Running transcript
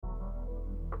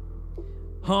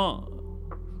Oh.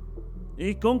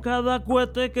 Y con cada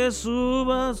cohete que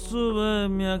suba, sube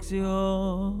mi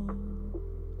acción.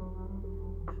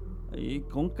 Y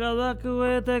con cada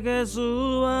cohete que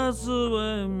suba,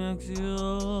 sube mi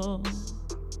acción.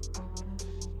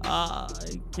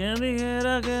 Ay, quien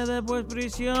dijera que después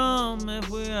prisión me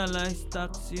fui a la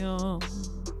estación.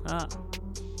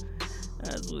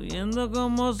 Estudiando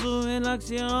cómo sube la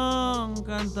acción,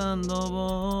 cantando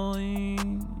voy.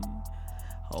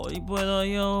 Hoy puedo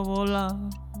yo volar,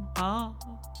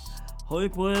 hoy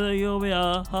puedo yo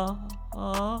viajar.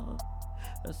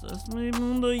 Ese es mi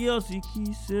mundo y así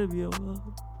quise viajar.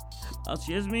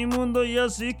 Así es mi mundo y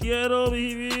así quiero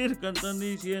vivir. Cantan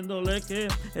diciéndole que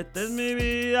esta es mi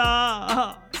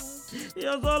vida.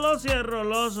 Yo solo cierro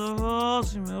los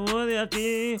ojos y me voy de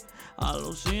aquí.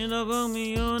 Alucino con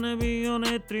millones,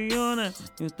 billones,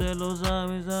 trillones. Y usted lo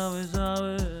sabe, sabe,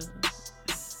 sabe.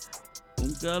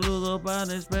 Un saludo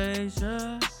para SpaceX.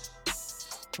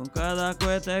 Con cada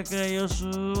cohete que yo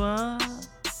suba,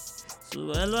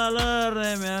 sube el valor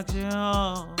de mi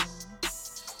acción.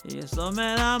 Y esto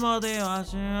me da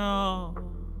motivación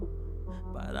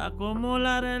para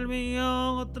acumular el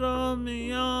millón, otro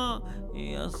millón.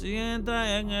 Y así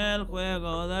entra en el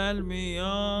juego del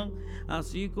millón.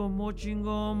 Así como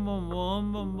chingón,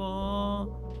 bombón,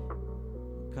 bombón.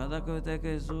 Cada cohete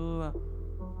que suba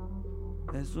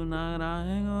es una gran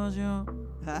emoción.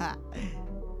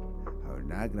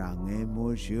 Una gran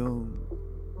emoción.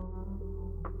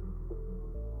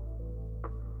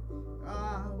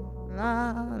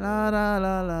 La la la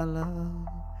la la la.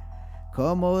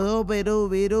 Como do beru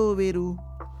beru beru.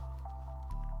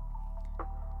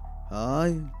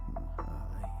 Ay,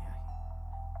 ay,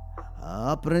 ay.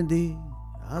 Aprendí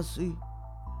así.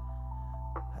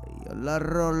 Yo la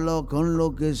rolo con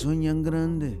los que sueñan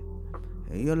grande.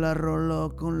 Yo la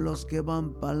rolo con los que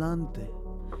van pa'lante.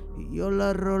 Y yo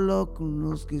la rolo con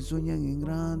los que sueñan en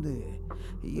grande.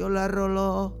 Y yo la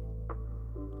rolo.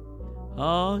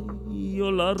 Ay,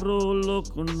 yo la rolo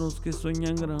con los que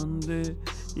sueñan grande.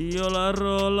 Y yo la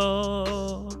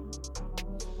rolo.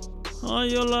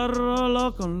 Ay, yo la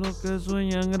rolo con los que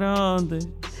sueñan grande.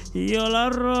 Y yo la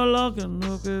rolo con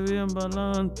los que vienen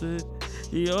pa'lante.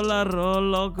 Y yo la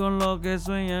rolo con los que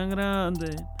sueñan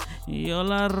grande. Y yo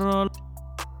la rolo.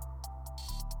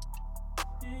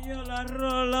 Y yo la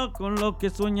rolo con los que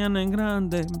sueñan en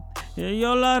grande. Y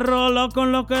yo la rolo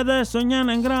con los que sueñan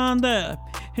en grande.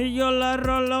 Y yo la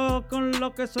rolo con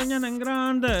los que sueñan en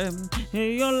grande.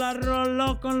 Y yo la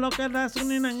rolo con los que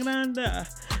sueñan en grande.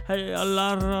 Y yo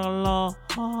la rolo.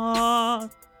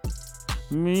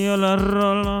 Y yo la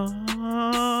rolo.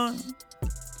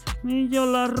 Y yo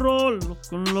la rolo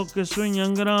con los que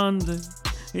sueñan grande.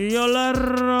 Y yo la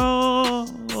rolo.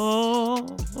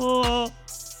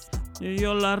 Y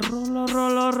yo la rolo,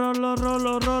 rolo, rolo,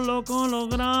 rolo, rolo con los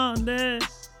grandes.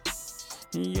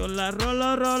 Y yo la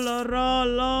rolo, rolo,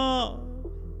 rolo.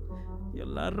 Yo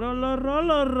la rolo,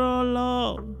 rolo,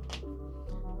 rolo.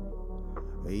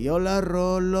 Y yo la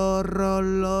rolo,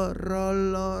 rolo,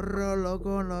 rolo, rolo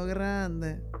con los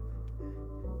grandes.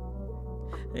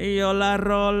 Y yo la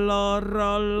rolo,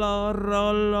 rolo,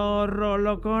 rolo,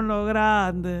 rolo con los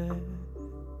grandes.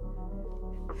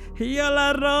 Y yo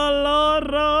la rolo,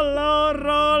 rolo,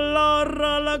 rolo,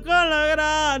 rolo con los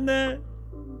grandes.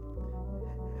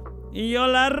 Y yo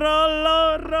la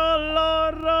rolo,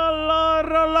 rolo, rolo,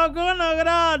 rolo con los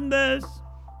grandes.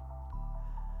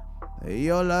 Y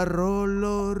yo la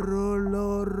rolo,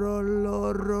 rolo,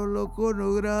 rolo, rolo con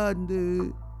los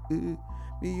grandes.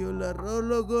 Y yo la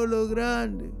rolo con los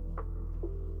grandes.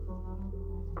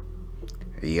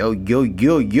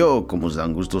 Yo, como os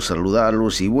dan gusto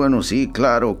saludarlos. Y bueno, sí,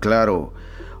 claro.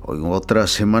 Hoy otra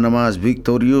semana más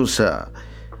victoriosa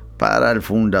para el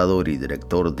fundador y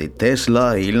director de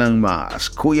Tesla, Elon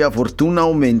Musk, cuya fortuna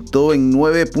aumentó en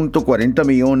 $9.40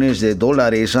 millones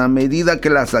a medida que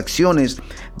las acciones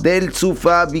del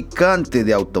subfabricante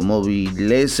de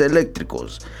automóviles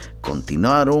eléctricos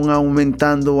continuaron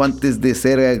aumentando antes de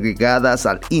ser agregadas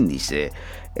al índice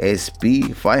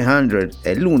S&P 500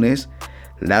 el lunes.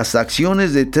 Las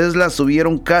acciones de Tesla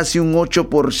subieron casi un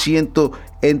 8%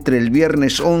 entre el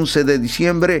viernes 11 de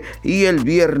diciembre y el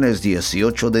viernes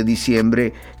 18 de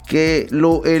diciembre, que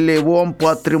lo elevó a un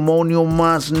patrimonio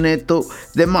más neto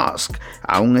de Musk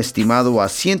a un estimado a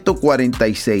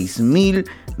 $146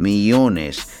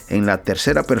 millones, en la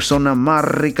tercera persona más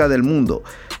rica del mundo,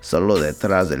 solo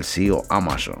detrás del CEO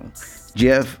Amazon,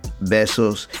 Jeff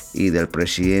Bezos, y del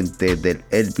presidente del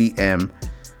LBM,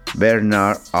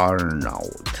 Bernard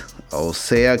Arnault. O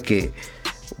sea que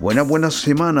buena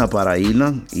semana para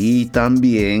Elon, y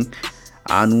también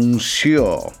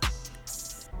anunció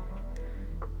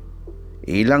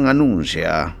Elon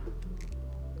anuncia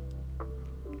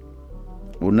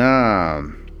una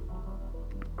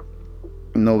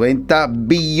 90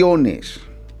 billones,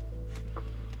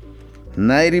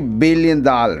 $90 billion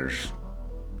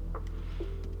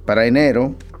para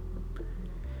enero,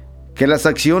 que las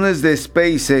acciones de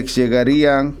SpaceX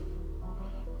llegarían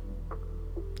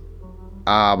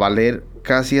a valer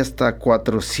casi hasta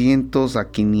 $400 a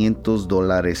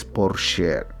 $500 por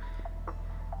share.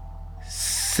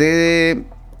 Se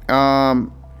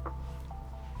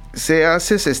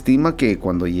estima que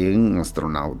cuando lleguen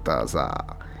astronautas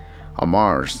a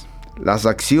Mars, las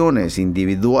acciones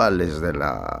individuales de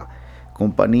la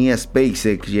compañía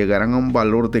SpaceX llegarán a un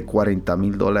valor de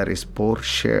 $40,000 por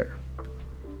share.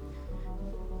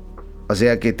 O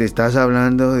sea que te estás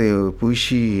hablando de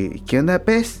Pushy, ¿qué onda,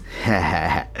 pez?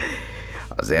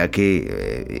 O sea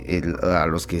que a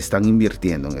los que están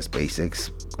invirtiendo en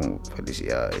SpaceX, con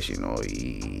felicidades,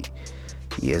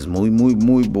 y es muy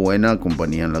buena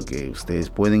compañía en la que ustedes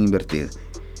pueden invertir.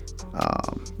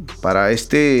 Para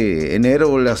este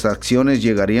enero las acciones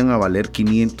llegarían a valer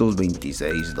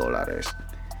 $526.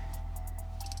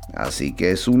 Así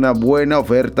que es una buena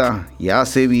oferta. Ya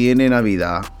se viene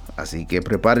Navidad, así que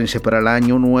prepárense para el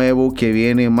año nuevo que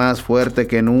viene más fuerte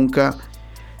que nunca.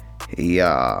 Y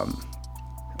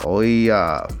hoy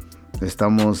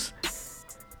estamos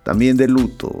también de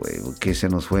luto, que se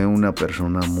nos fue una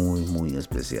persona muy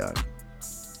especial.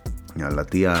 A la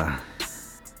tía.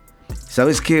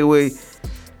 ¿Sabes qué, güey?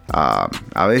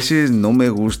 A veces no me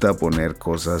gusta poner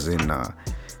cosas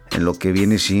en lo que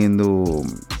viene siendo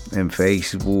en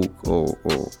Facebook o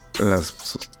en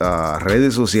las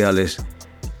redes sociales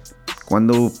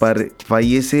cuando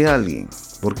fallece alguien,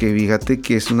 porque fíjate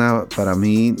que para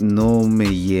mí no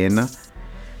me llena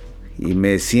y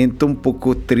me siento un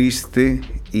poco triste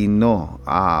y no,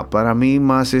 para mí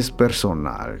más es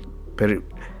personal. Pero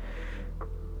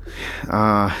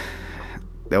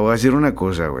te voy a decir una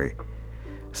cosa, güey.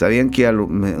 ¿Sabían que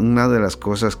una de las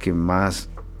cosas que más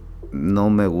no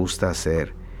me gusta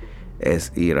hacer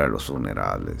es ir a los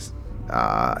funerales?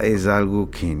 Es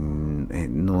algo que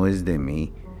no es de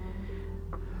mí.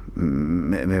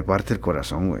 Me parte el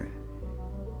corazón, güey.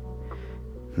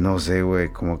 No sé,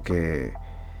 güey, como que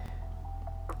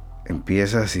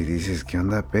empiezas y dices, ¿qué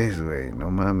onda, pez, güey? No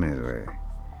mames, güey.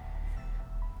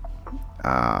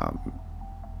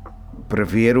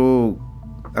 Prefiero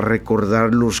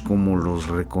recordarlos como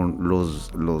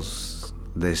los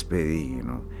despedí,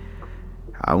 ¿no?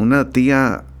 A una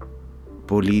tía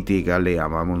política le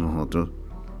llamamos nosotros,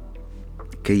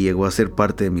 que llegó a ser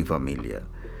parte de mi familia,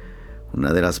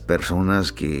 una de las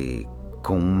personas que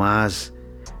con más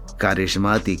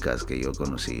carismáticas que yo he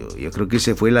conocido. Yo creo que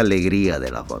esa fue la alegría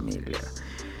de la familia.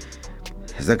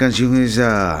 Esta canción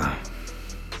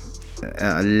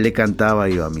le cantaba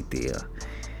yo a mi tía.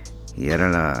 Y era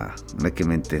la que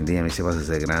me entendía. Me dice, vas a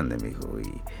ser grande, mijo.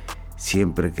 Y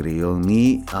siempre creyó en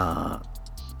mí.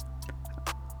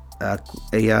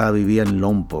 Ella vivía en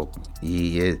Lompoc.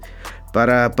 Y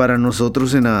para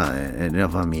nosotros en la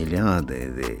familia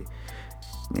de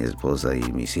mi esposa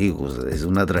y mis hijos, es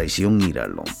una tradición ir a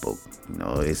Lompoc,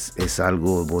 ¿no? Es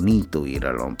algo bonito ir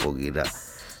a Lompoc, ir a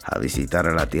visitar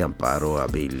a la tía Amparo, a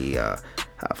Billy, a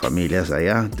familias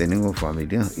allá. Tenemos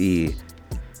familias y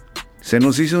se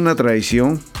nos hizo una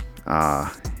tradición,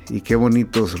 y qué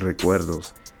bonitos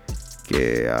recuerdos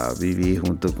que viví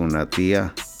junto con la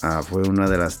tía. Fue una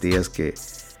de las tías que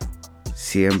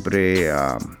siempre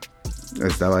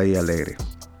estaba ahí alegre.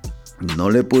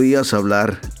 No le podías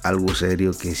hablar algo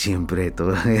serio, que siempre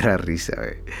todo era risa.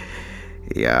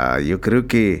 Yo creo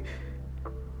que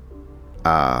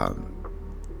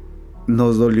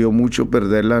nos dolió mucho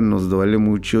perderla, nos duele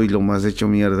mucho, y lo más hecho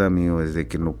mierda mío es de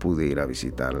que no pude ir a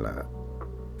visitarla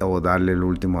o darle el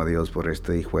último adiós por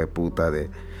este hijo de puta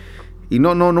y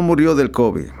no murió del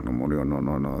COVID,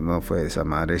 no fue de esa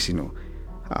madre, sino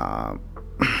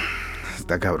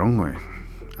está cabrón, güey.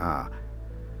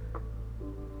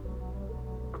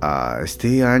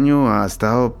 Este año ha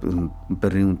estado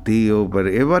perdí un tío,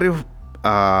 hay varios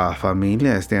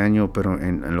familias este año, pero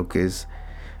en lo que es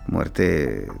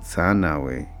muerte sana,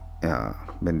 güey.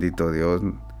 Bendito Dios.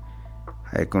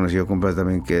 He conocido compas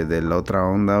también que de la otra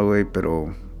onda, güey,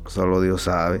 pero solo Dios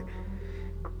sabe.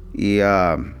 Y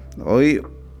hoy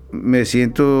me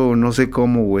siento no sé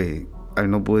cómo, güey,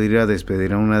 al no poder ir a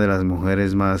despedir a una de las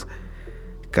mujeres más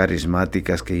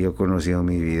carismáticas que yo he conocido en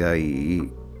mi vida,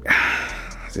 y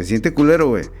se siente culero,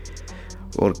 güey,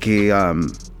 porque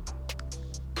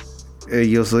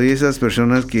yo soy de esas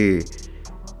personas que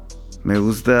me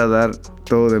gusta dar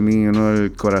todo de mí, ¿no?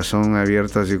 El corazón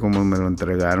abierto, así como me lo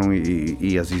entregaron,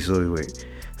 y así soy, güey.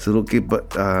 Solo que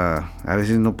a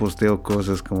veces no posteo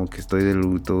cosas como que estoy de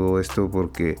luto o esto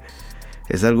porque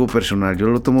es algo personal.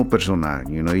 Yo lo tomo personal,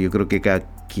 yo creo que cada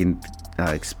quien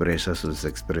expresa sus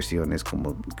expresiones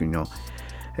como,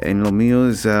 en lo mío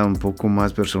es un poco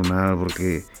más personal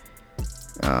porque,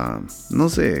 no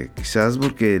sé, quizás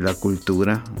porque la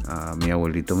cultura, mi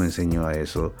abuelito me enseñó a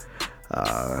eso,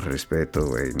 respeto,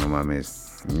 güey, no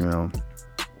mames,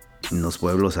 en los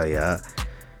pueblos allá,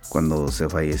 cuando se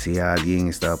fallecía alguien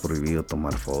estaba prohibido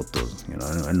tomar fotos,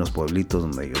 en los pueblitos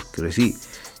donde yo crecí.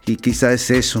 Y quizás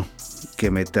es eso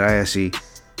que me trae así,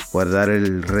 guardar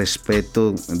el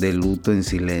respeto del luto en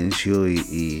silencio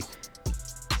y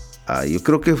yo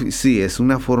creo que sí, es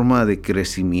una forma de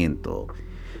crecimiento.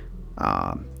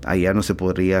 Allá no se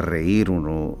podría reír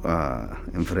uno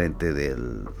enfrente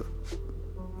del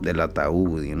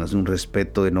ataúd, es un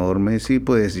respeto enorme. Sí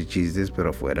puede decir chistes, pero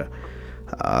afuera.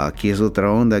 Aquí es otra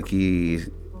onda,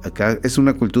 acá es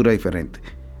una cultura diferente.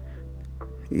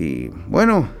 Y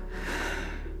bueno,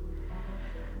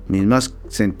 mi más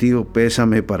sentido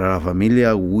pésame para la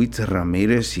familia Witt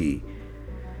Ramírez y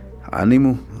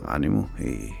ánimo.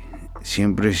 Y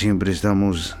siempre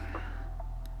estamos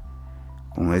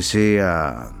con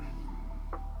ese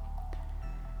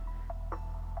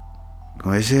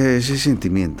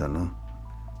sentimiento, ¿no?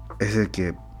 Ese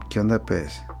que, ¿qué onda,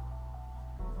 pez?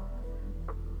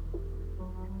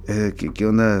 ¿Qué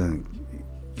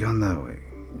onda, güey?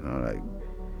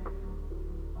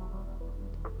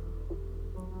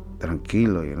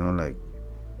 Tranquilo,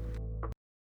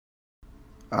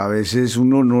 a veces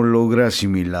uno no logra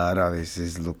asimilar a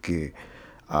veces lo que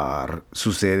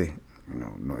sucede,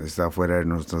 no está fuera de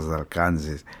nuestros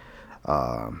alcances.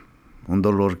 Un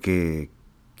dolor que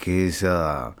es,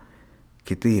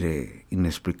 ¿qué te diré?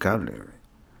 Inexplicable, güey.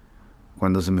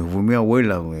 Cuando se me fue mi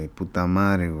abuela, güey, puta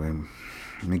madre, güey,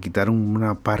 me quitaron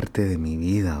una parte de mi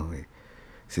vida, güey.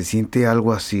 Se siente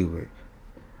algo así, güey.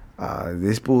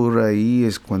 Es por ahí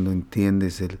es cuando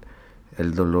entiendes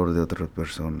el dolor de otras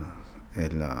personas.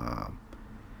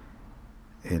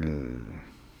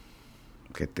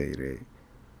 ¿Qué te diré?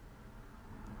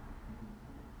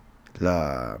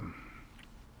 La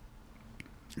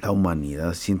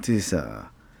humanidad, sientes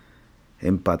esa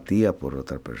empatía por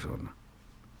otra persona.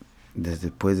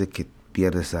 Después de que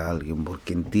pierdes a alguien,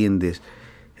 porque entiendes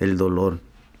el dolor,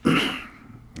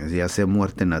 ya sea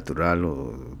muerte natural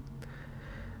o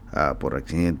por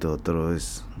accidente, otro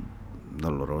es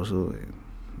doloroso.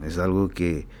 Es algo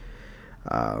que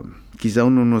quizá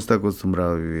uno no está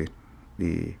acostumbrado a vivir.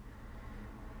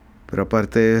 Pero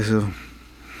aparte de eso,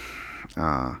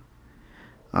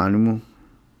 ánimo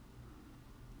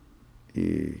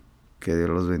y que Dios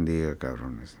los bendiga,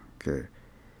 cabrones. Que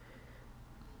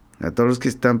a todos los que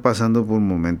están pasando por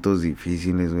momentos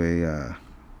difíciles, güey,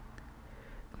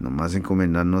 nomás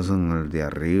encomendarnos en el de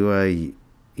arriba y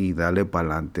darle para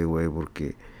adelante, güey,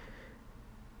 porque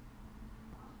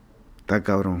está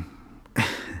cabrón.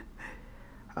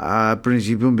 Al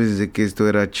principio pensé que esto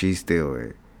era chiste,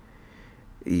 güey.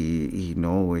 Y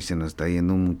no, güey, se nos está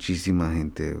yendo muchísima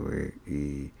gente, güey.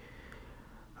 Y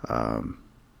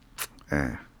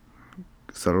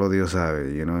solo Dios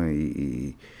sabe,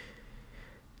 y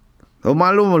lo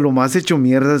malo, lo más hecho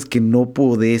mierda es que no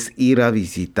podés ir a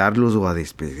visitarlos o a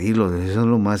despedirlos. Eso es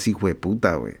lo más hijo de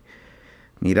puta, güey.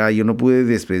 Mira, yo no pude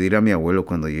despedir a mi abuelo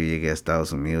cuando yo llegué a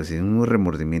Estados Unidos. Es un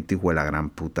remordimiento hijo de la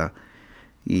gran puta.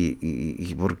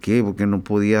 ¿Y por qué? Porque no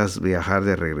podías viajar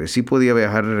de regreso. Sí podía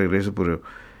viajar de regreso, pero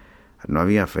no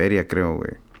había feria, creo,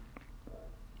 güey.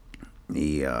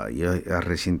 Y yo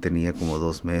recién tenía como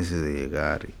 2 meses de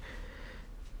llegar.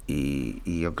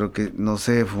 Y yo creo que, no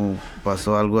sé,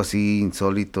 pasó algo así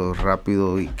insólito,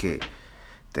 rápido, y que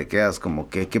te quedas como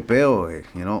que, ¿qué pedo, güey?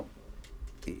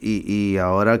 Y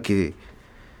ahora que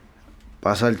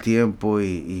pasa el tiempo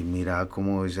y mira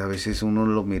como a veces uno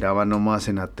lo miraba nomás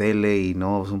en la tele y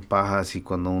no son pajas, y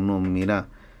cuando uno mira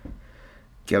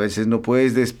que a veces no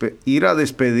puedes ir a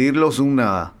despedirlos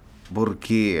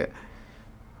porque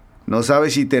no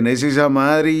sabes si tenés esa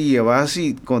madre y llevas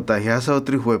y contagias a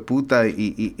otro hijo de puta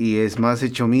y es más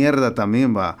hecho mierda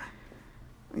también, va.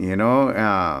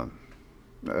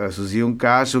 Sucedió un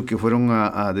caso que fueron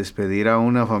a despedir a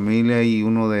una familia y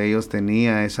uno de ellos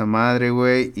tenía esa madre,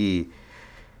 güey, y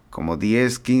como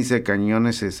 10, 15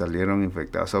 cañones se salieron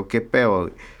infectados. O qué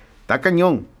peor, está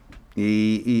cañón.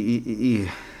 Y I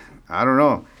don't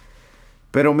know.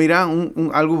 Pero mira,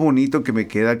 algo bonito que me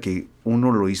queda que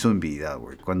uno lo hizo en vida,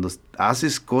 güey. Cuando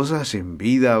haces cosas en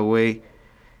vida, güey,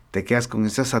 te quedas con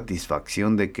esa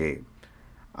satisfacción de que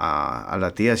a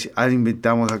la tía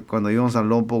invitamos, cuando íbamos al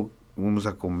Lompo, fuimos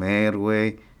a comer,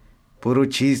 güey. puro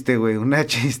chiste, güey, una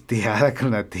chisteada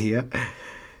con la tía.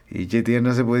 Y che, tía,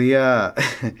 no se podía...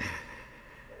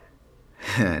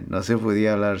 no se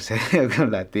podía hablar serio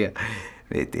con la tía.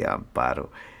 Mi tía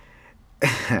Amparo.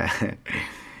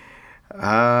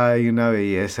 Ay, una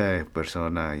belleza de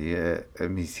persona. Y,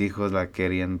 mis hijos la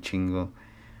querían un chingo.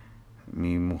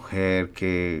 Mi mujer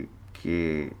que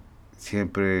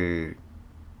siempre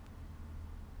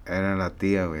era la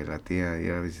tía, güey. La tía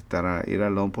ir a visitar, ir a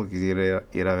Lompo, quisiera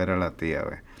ir a ver a la tía,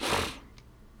 güey.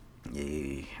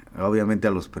 Y obviamente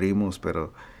a los primos,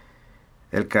 pero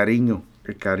el cariño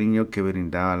que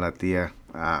brindaba la tía.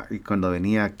 Y cuando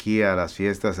venía aquí a las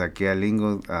fiestas, aquí a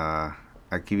Lingo,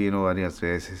 aquí vino varias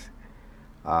veces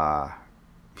a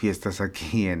fiestas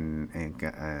aquí en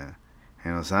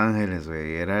Los Ángeles,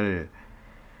 güey.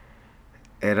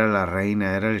 Era la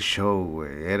reina, era el show,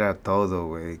 güey. Era todo,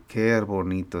 güey. Qué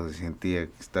bonito se sentía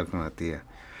estar con la tía.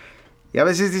 Y a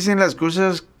veces dicen las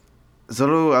cosas,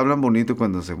 solo hablan bonito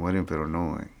cuando se mueren, pero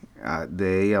no, güey.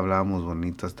 De ella hablábamos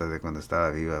bonito hasta de cuando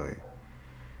estaba viva, güey.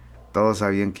 Todos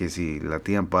sabían que si la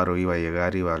tía Amparo iba a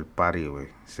llegar, iba al party, güey.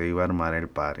 Se iba a armar el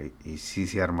party. Y sí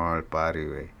se armaba el party,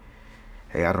 güey.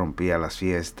 Ella rompía las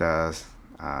fiestas.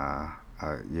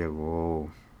 Llegó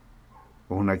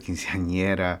una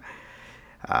quinceañera.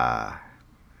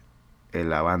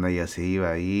 La banda ya se iba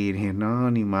a ir. Y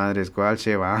no, ni madres, ¿cuál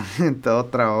se van?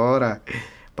 Otra hora.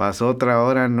 Pasó otra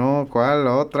hora, no, ¿cuál?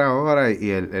 Otra hora. Y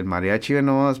el mariachi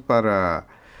no es para...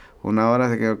 Una hora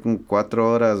se quedó con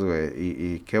 4 horas, güey.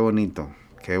 Y qué bonito,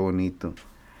 qué bonito.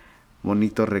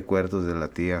 Bonitos recuerdos de la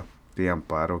tía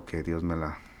Amparo. Que Dios me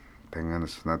la tenga en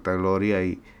su santa gloria.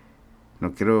 Y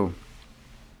no quiero...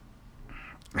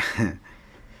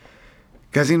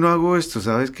 Casi no hago esto,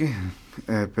 ¿sabes qué?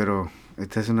 Pero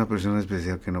esta es una persona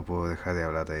especial que no puedo dejar de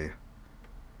hablar de ella.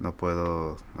 No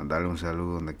puedo mandarle un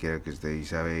saludo donde quiera que esté. Y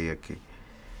sabe ella que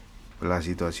las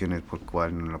situaciones por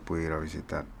cual no la pude ir a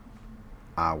visitar.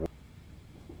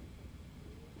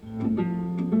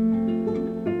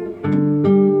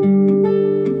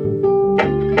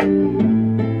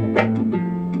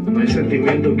 No hay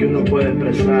sentimiento que uno pueda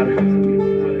expresar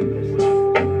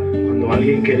cuando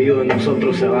alguien querido de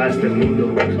nosotros se va de este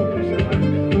mundo.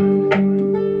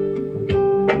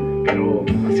 Pero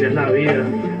así es la vida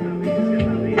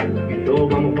y todos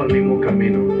vamos para el mismo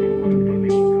camino.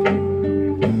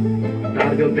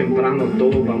 Tarde o temprano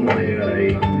todos vamos a llegar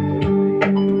ahí.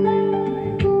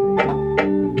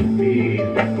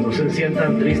 No se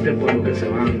sientan tristes por lo que se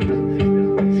van,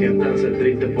 siéntanse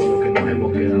tristes por lo que nos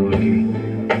hemos quedado aquí,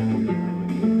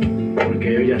 porque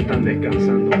ellos ya están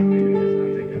descansando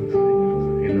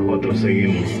y nosotros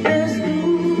seguimos. Esta es tu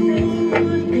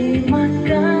última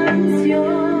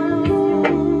canción,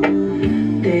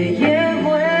 te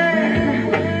llevo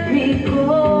en mi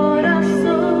corazón,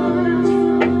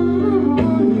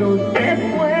 no te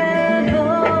puedo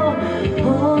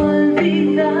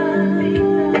olvidar.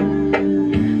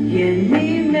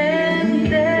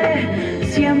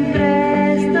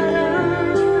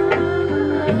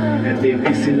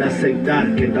 Difícil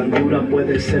aceptar que tan dura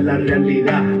puede ser la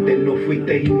realidad. Te no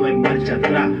fuiste y no hay marcha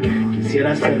atrás.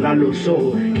 Quisiera cerrar los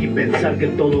ojos y pensar que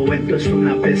todo esto es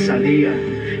una pesadilla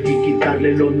y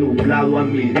quitarle lo nublado a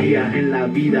mi día. En la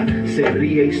vida se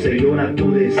ríe y se llora,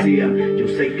 tú decías. Yo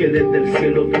sé que desde el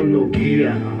cielo tú nos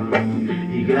guías.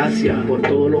 Y gracias por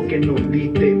todo lo que nos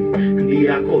diste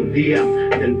día con día.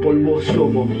 Del polvo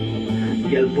somos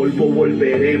y al polvo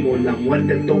volveremos. La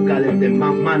muerte toca desde el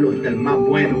más malo hasta el más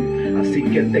bueno. Así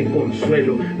que te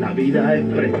consuelo, la vida es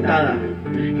prestada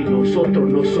y nosotros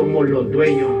no somos los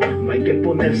dueños. No hay que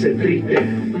ponerse triste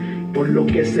por lo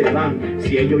que se van,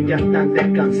 si ellos ya están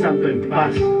descansando en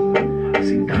paz.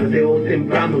 Si tarde o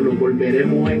temprano los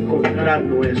volveremos a encontrar,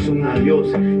 no es un adiós,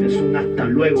 es un hasta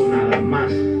luego nada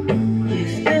más.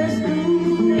 Esta es tu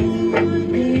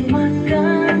última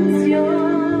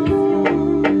canción,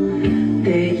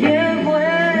 te llevo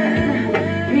en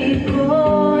mi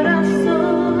corazón,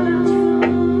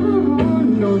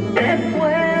 no te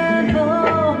puedo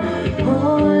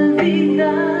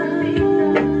olvidar,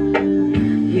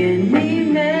 y en mi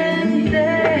mente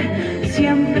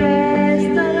siempre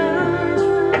estará.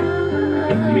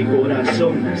 Mi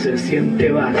corazón se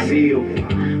siente vacío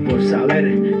por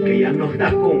saber que ya no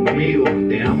estás conmigo.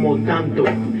 Te amo tanto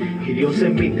y Dios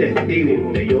es mi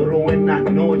testigo. Te lloro en las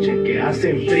noches que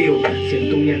hacen frío.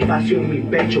 Siento un espacio en mi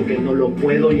pecho que no lo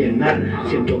puedo llenar.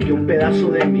 Siento que un pedazo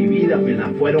de mi vida me la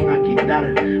fueron a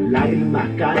quitar. Lágrimas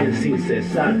caen sin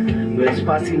cesar. No es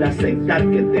fácil aceptar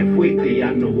que te fuiste y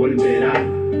ya no volverás.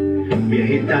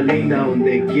 Viejita linda,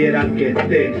 donde quiera que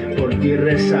esté, por ti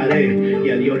rezaré y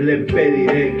a Dios le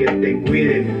pediré que te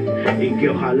cuide. y que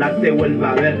ojalá te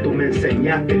vuelva a ver. Tú me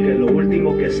enseñaste que lo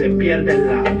último que se pierde es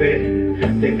la fe.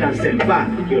 Descansa en paz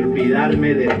y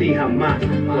olvidarme de ti jamás,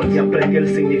 porque aprendí el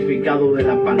significado de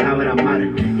la palabra amar,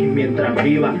 y mientras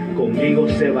viva conmigo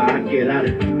se va a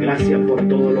quedar. Gracias por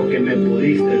todo lo que me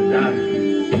pudiste dar.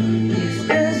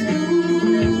 Esta es tu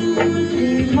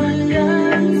última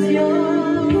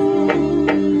canción,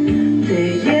 te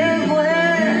llevo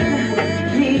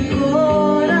en mi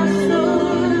corazón,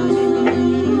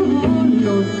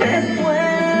 no te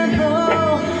puedo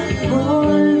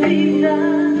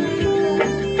olvidar,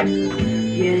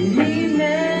 y en mi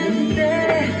mente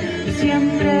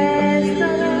siempre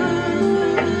estará.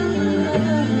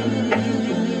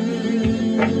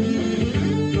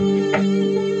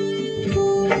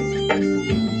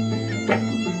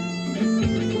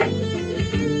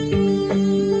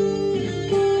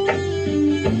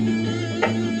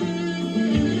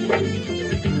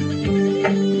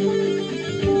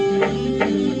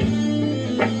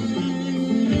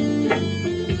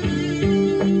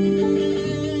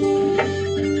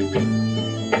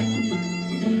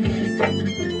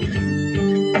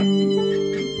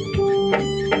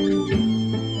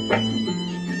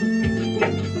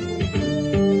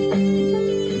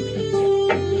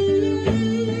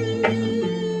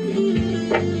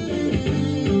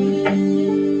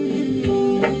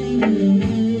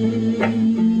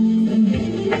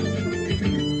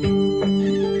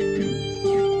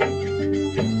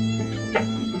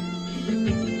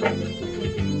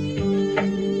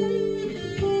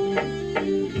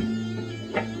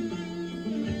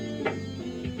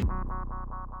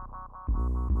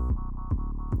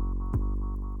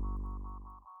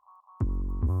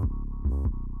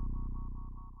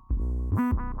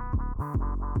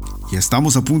 Ya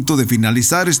estamos a punto de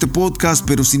finalizar este podcast,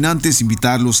 pero sin antes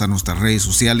invitarlos a nuestras redes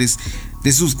sociales,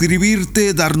 de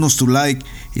suscribirte, darnos tu like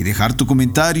y dejar tu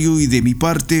comentario, y de mi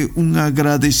parte un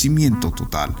agradecimiento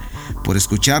total por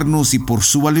escucharnos y por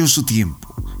su valioso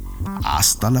tiempo.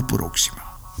 Hasta la próxima.